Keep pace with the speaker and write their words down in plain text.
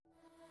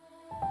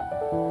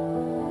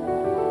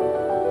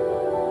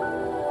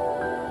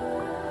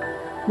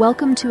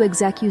Welcome to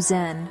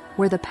ExecuZen,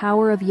 where the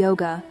power of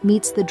yoga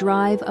meets the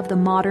drive of the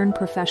modern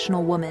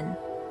professional woman.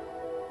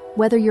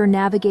 Whether you're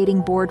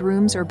navigating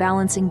boardrooms or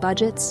balancing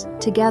budgets,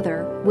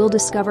 together we'll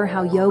discover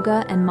how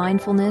yoga and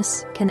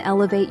mindfulness can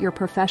elevate your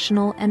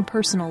professional and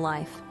personal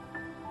life.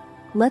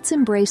 Let's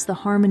embrace the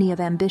harmony of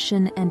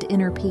ambition and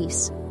inner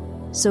peace.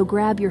 So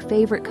grab your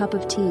favorite cup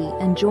of tea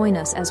and join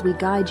us as we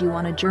guide you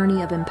on a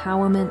journey of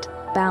empowerment,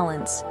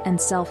 balance, and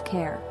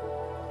self-care.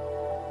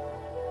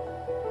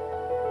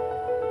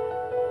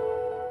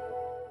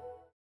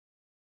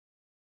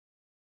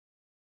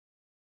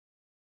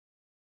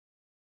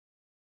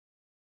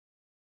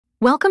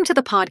 Welcome to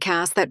the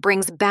podcast that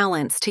brings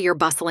balance to your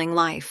bustling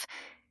life.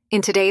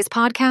 In today's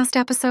podcast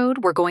episode,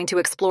 we're going to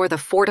explore the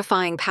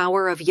fortifying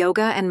power of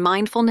yoga and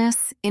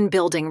mindfulness in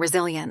building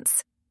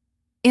resilience.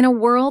 In a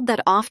world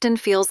that often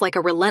feels like a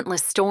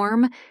relentless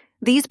storm,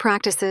 these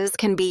practices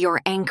can be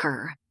your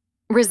anchor.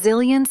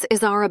 Resilience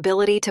is our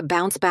ability to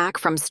bounce back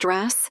from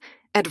stress,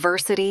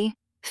 adversity,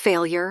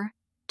 failure,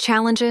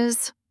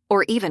 challenges,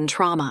 or even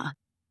trauma.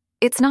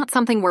 It's not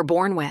something we're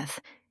born with.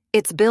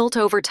 It's built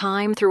over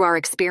time through our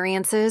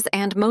experiences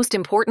and, most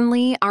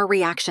importantly, our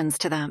reactions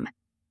to them.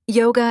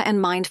 Yoga and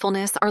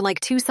mindfulness are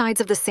like two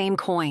sides of the same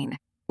coin.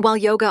 While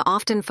yoga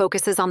often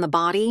focuses on the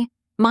body,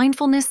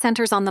 mindfulness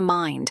centers on the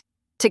mind.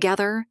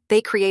 Together,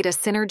 they create a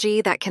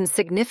synergy that can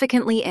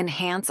significantly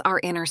enhance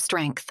our inner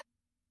strength.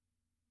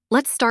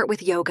 Let's start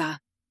with yoga.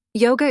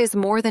 Yoga is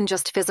more than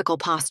just physical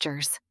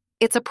postures.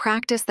 It's a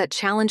practice that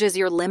challenges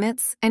your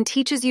limits and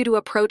teaches you to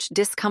approach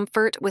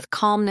discomfort with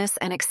calmness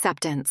and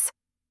acceptance.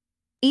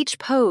 Each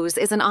pose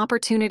is an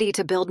opportunity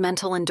to build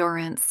mental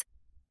endurance.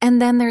 And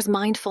then there's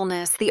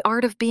mindfulness, the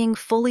art of being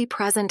fully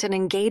present and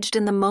engaged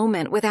in the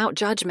moment without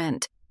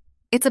judgment.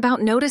 It's about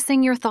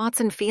noticing your thoughts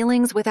and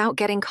feelings without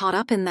getting caught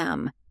up in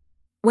them.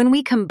 When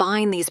we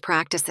combine these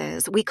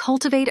practices, we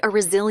cultivate a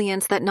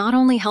resilience that not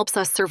only helps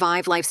us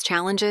survive life's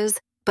challenges,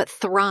 but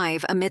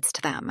thrive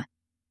amidst them.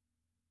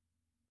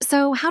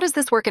 So, how does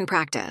this work in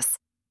practice?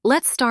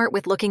 Let's start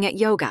with looking at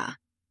yoga,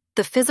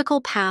 the physical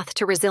path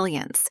to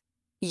resilience.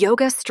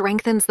 Yoga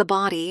strengthens the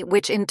body,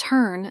 which in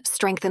turn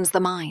strengthens the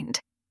mind.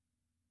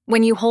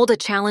 When you hold a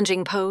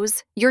challenging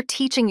pose, you're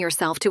teaching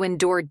yourself to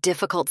endure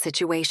difficult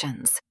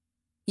situations.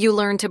 You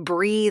learn to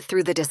breathe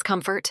through the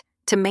discomfort,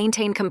 to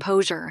maintain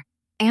composure,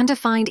 and to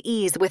find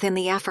ease within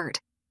the effort.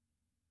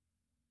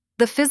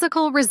 The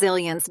physical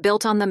resilience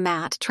built on the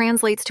mat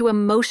translates to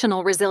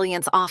emotional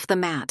resilience off the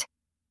mat.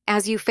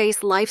 As you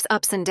face life's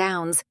ups and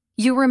downs,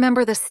 you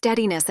remember the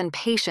steadiness and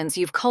patience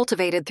you've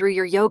cultivated through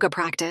your yoga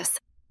practice.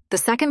 The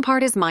second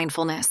part is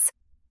mindfulness.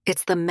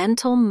 It's the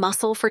mental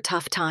muscle for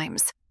tough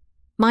times.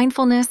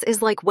 Mindfulness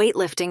is like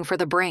weightlifting for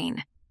the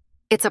brain.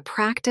 It's a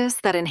practice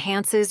that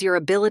enhances your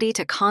ability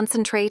to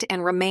concentrate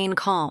and remain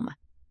calm.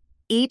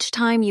 Each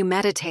time you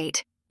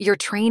meditate, you're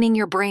training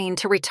your brain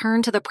to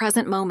return to the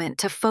present moment,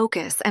 to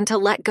focus, and to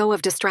let go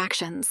of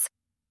distractions.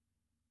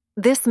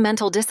 This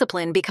mental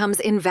discipline becomes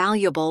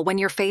invaluable when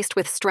you're faced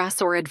with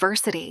stress or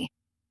adversity.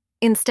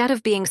 Instead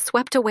of being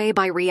swept away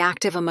by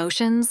reactive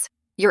emotions,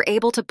 you're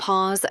able to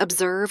pause,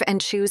 observe, and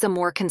choose a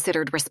more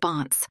considered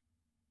response.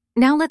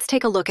 Now let's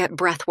take a look at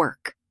breath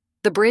work,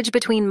 the bridge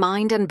between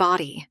mind and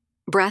body.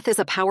 Breath is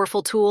a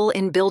powerful tool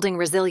in building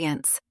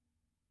resilience.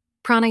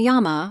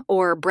 Pranayama,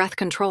 or breath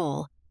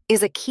control,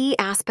 is a key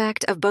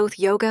aspect of both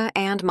yoga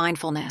and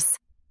mindfulness.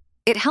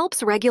 It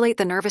helps regulate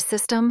the nervous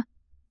system,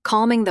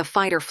 calming the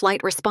fight or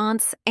flight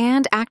response,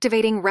 and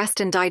activating rest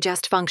and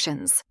digest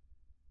functions.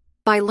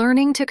 By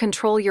learning to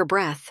control your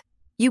breath,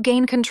 you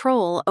gain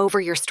control over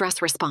your stress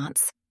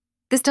response.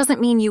 This doesn't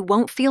mean you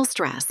won't feel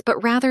stress,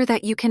 but rather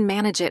that you can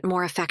manage it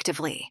more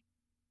effectively.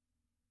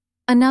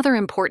 Another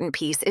important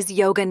piece is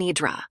Yoga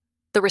Nidra,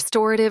 the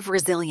restorative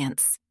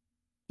resilience.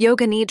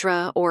 Yoga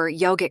Nidra, or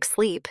yogic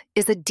sleep,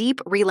 is a deep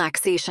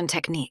relaxation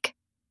technique.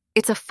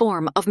 It's a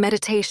form of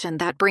meditation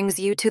that brings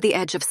you to the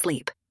edge of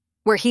sleep,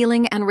 where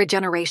healing and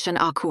regeneration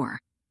occur.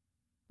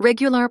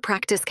 Regular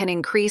practice can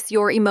increase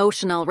your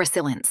emotional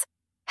resilience,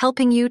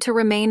 helping you to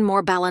remain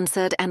more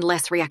balanced and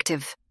less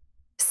reactive.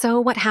 So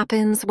what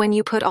happens when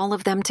you put all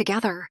of them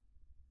together?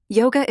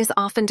 Yoga is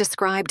often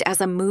described as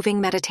a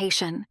moving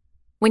meditation.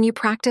 When you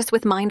practice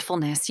with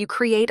mindfulness, you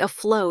create a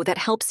flow that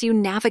helps you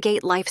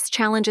navigate life's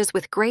challenges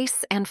with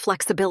grace and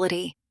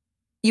flexibility.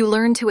 You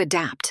learn to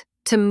adapt,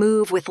 to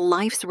move with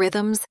life's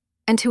rhythms,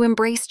 and to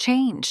embrace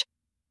change.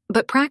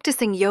 But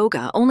practicing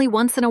yoga only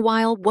once in a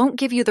while won't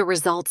give you the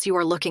results you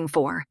are looking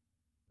for.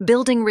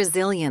 Building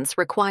resilience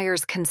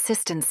requires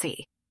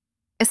consistency.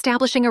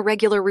 Establishing a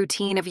regular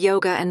routine of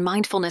yoga and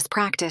mindfulness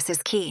practice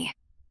is key.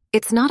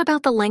 It's not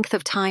about the length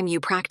of time you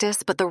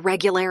practice, but the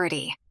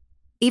regularity.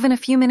 Even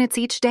a few minutes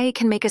each day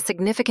can make a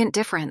significant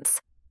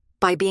difference.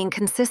 By being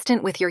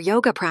consistent with your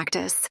yoga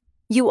practice,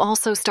 you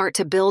also start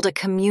to build a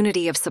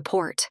community of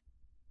support.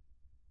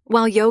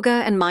 While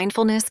yoga and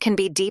mindfulness can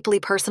be deeply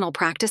personal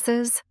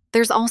practices,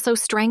 there's also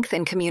strength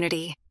in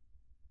community.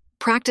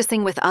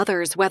 Practicing with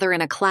others, whether in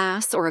a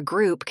class or a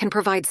group, can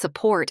provide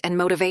support and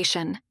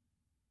motivation.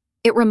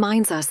 It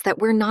reminds us that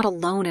we're not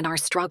alone in our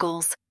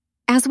struggles.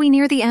 As we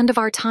near the end of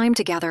our time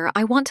together,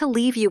 I want to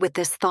leave you with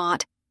this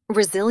thought.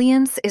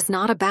 Resilience is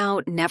not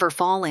about never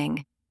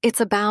falling. It's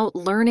about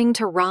learning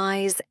to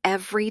rise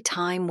every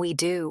time we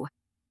do.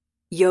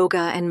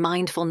 Yoga and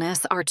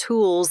mindfulness are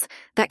tools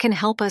that can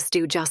help us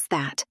do just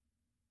that.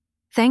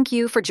 Thank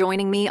you for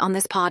joining me on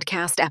this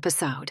podcast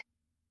episode.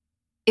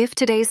 If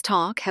today's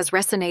talk has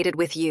resonated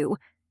with you,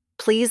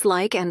 please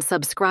like and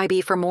subscribe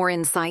for more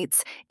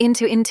insights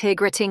into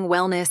integrating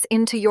wellness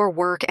into your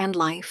work and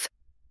life.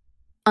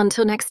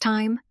 Until next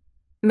time,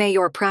 may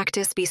your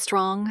practice be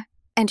strong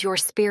and your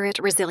spirit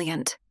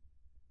resilient.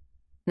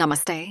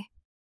 Namaste.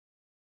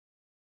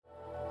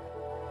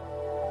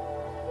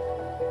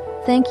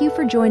 Thank you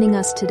for joining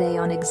us today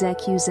on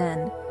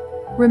ExecuZen.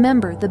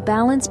 Remember, the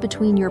balance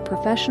between your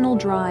professional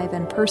drive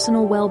and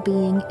personal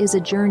well-being is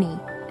a journey,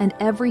 and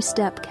every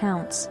step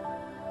counts.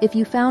 If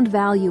you found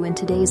value in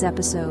today's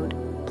episode,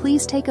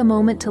 please take a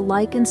moment to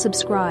like and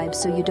subscribe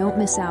so you don't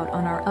miss out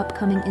on our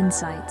upcoming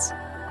insights.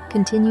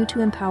 Continue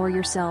to empower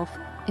yourself,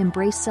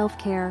 embrace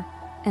self-care,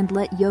 and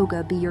let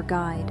yoga be your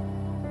guide.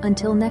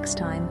 Until next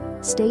time,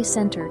 stay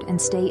centered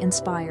and stay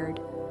inspired.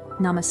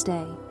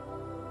 Namaste.